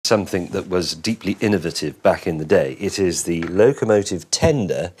something that was deeply innovative back in the day. It is the locomotive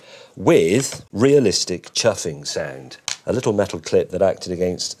tender with realistic chuffing sound. A little metal clip that acted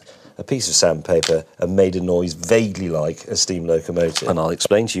against a piece of sandpaper and made a noise vaguely like a steam locomotive. And I'll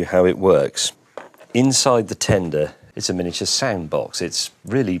explain to you how it works. Inside the tender, it's a miniature sound box. It's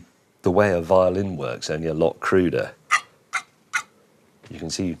really the way a violin works, only a lot cruder. You can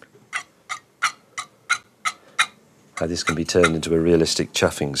see how this can be turned into a realistic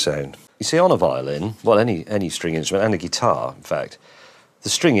chuffing sound. You see, on a violin, well, any string instrument, and a guitar, in fact, the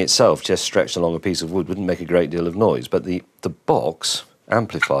string itself, just stretched along a piece of wood, wouldn't make a great deal of noise, but the box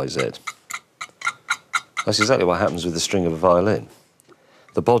amplifies it. That's exactly what happens with the string of a violin.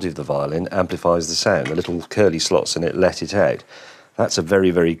 The body of the violin amplifies the sound. The little curly slots in it let it out. That's a very,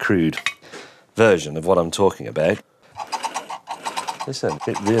 very crude version of what I'm talking about. Listen,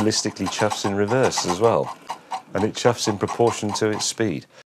 it realistically chuffs in reverse as well, and it chuffs in proportion to its speed.